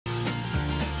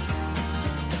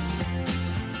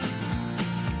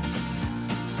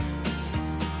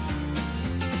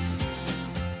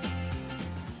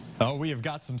Oh, we have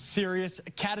got some serious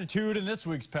catitude in this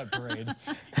week's pet parade.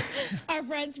 Our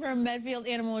friends from Medfield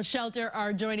Animal Shelter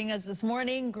are joining us this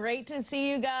morning. Great to see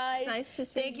you guys. It's nice to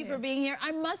see Thank you you for being here.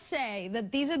 I must say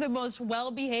that these are the most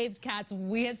well-behaved cats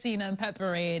we have seen on Pet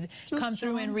Parade come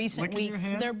through in recent weeks.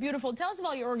 They're beautiful. Tell us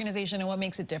about your organization and what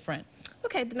makes it different.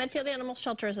 Okay, the Medfield Animal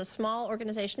Shelter is a small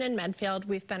organization in Medfield.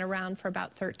 We've been around for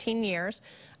about 13 years.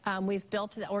 We've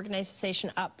built the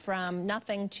organization up from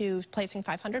nothing to placing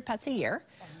 500 pets a year.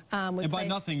 And by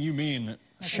nothing, you mean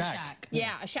a shack.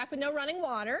 Yeah, a shack with no running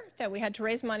water that we had to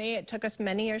raise money. It took us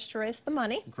many years to raise the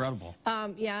money. Incredible.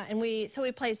 Yeah, and we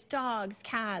place dogs,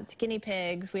 cats, guinea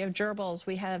pigs. We have gerbils.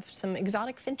 We have some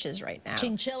exotic finches right now.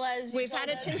 Chinchillas. We've had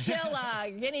a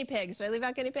chinchilla, guinea pigs. Did I leave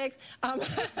out guinea pigs?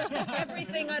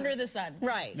 Everything under the sun.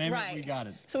 Right, Name right. it, we got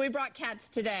it. So we brought cats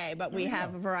today, but we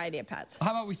have a variety of pets.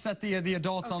 How about we set the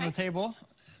adults on the table?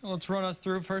 Let's run us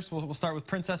through first. We'll start with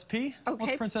Princess P. Okay.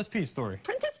 What's Princess P's story?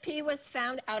 Princess P was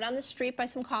found out on the street by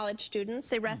some college students.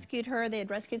 They rescued her. They had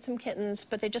rescued some kittens,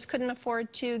 but they just couldn't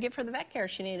afford to give her the vet care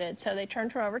she needed, so they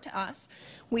turned her over to us.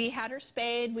 We had her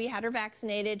spayed. We had her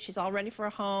vaccinated. She's all ready for a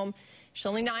home. She's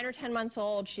only 9 or 10 months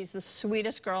old. She's the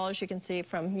sweetest girl, as you can see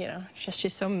from,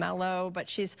 she's so mellow, but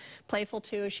she's playful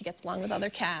too. She gets along with other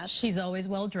cats. She's always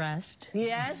well dressed.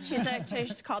 Yes,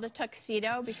 she's called a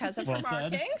tuxedo because of her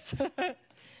markings.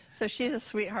 So she's a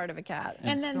sweetheart of a cat.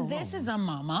 And then this is a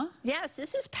mama. Yes,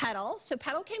 this is Petal. So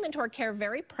Petal came into our care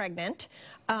very pregnant,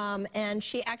 and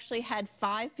she actually had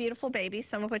 5 beautiful babies,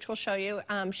 some of which we'll show you.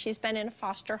 She's been in a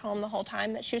foster home the whole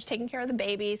time that she was taking care of the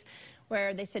babies,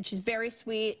 where they said she's very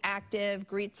sweet, active,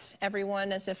 greets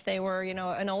everyone as if they were,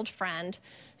 an old friend.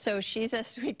 So she's a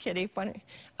sweet kitty, funny.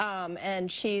 And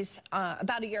she's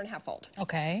about 1.5 years old.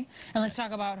 Okay. And let's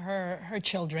talk about her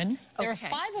children. There are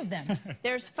 5 of them.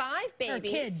 There's 5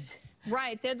 babies. Her kids.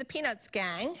 Right, they're the Peanuts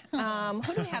gang.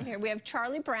 Who do we have here? We have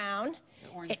Charlie Brown. The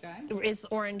orange guy. Is the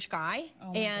orange guy.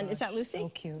 Oh and gosh, is that Lucy? So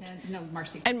cute. No,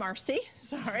 Marcy. And Marcy,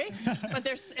 sorry. But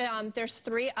there's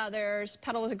 3 others.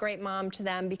 Petal was a great mom to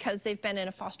them because they've been in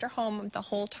a foster home the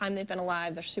whole time they've been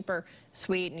alive. They're super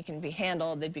sweet and you can be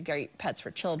handled. They'd be great pets for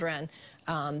children.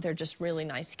 They're just really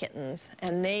nice kittens.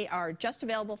 And they are just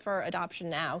available for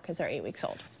adoption now because they're 8 weeks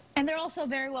old. And they're also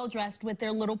very well dressed with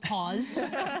their little paws.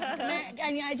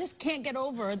 I just can't get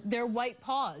over their white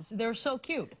paws. They're so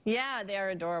cute. Yeah, they are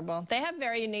adorable. They have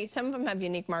very unique, some of them have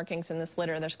unique markings in this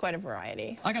litter. There's quite a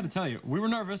variety. I got to tell you, we were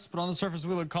nervous, but on the surface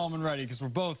we look calm and ready because we're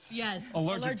both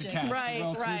allergic to cats.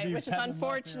 Right, which is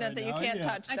unfortunate that you can't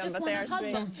touch them, but they are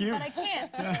sweet. So cute. But I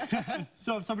can't.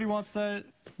 So if somebody wants to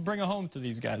bring a home to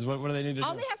these guys, what do they need to do?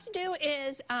 All they have to do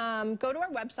is go to our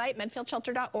website,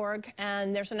 medfieldshelter.org,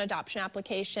 and there's an adoption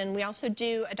application. We also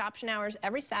do adoption hours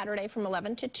every Saturday from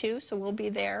 11 to 2, so we'll be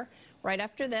there right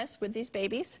after this with these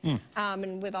babies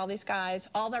and with all these guys.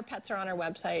 All their pets are on our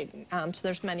website, so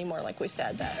there's many more, like we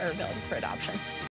said, that are available for adoption.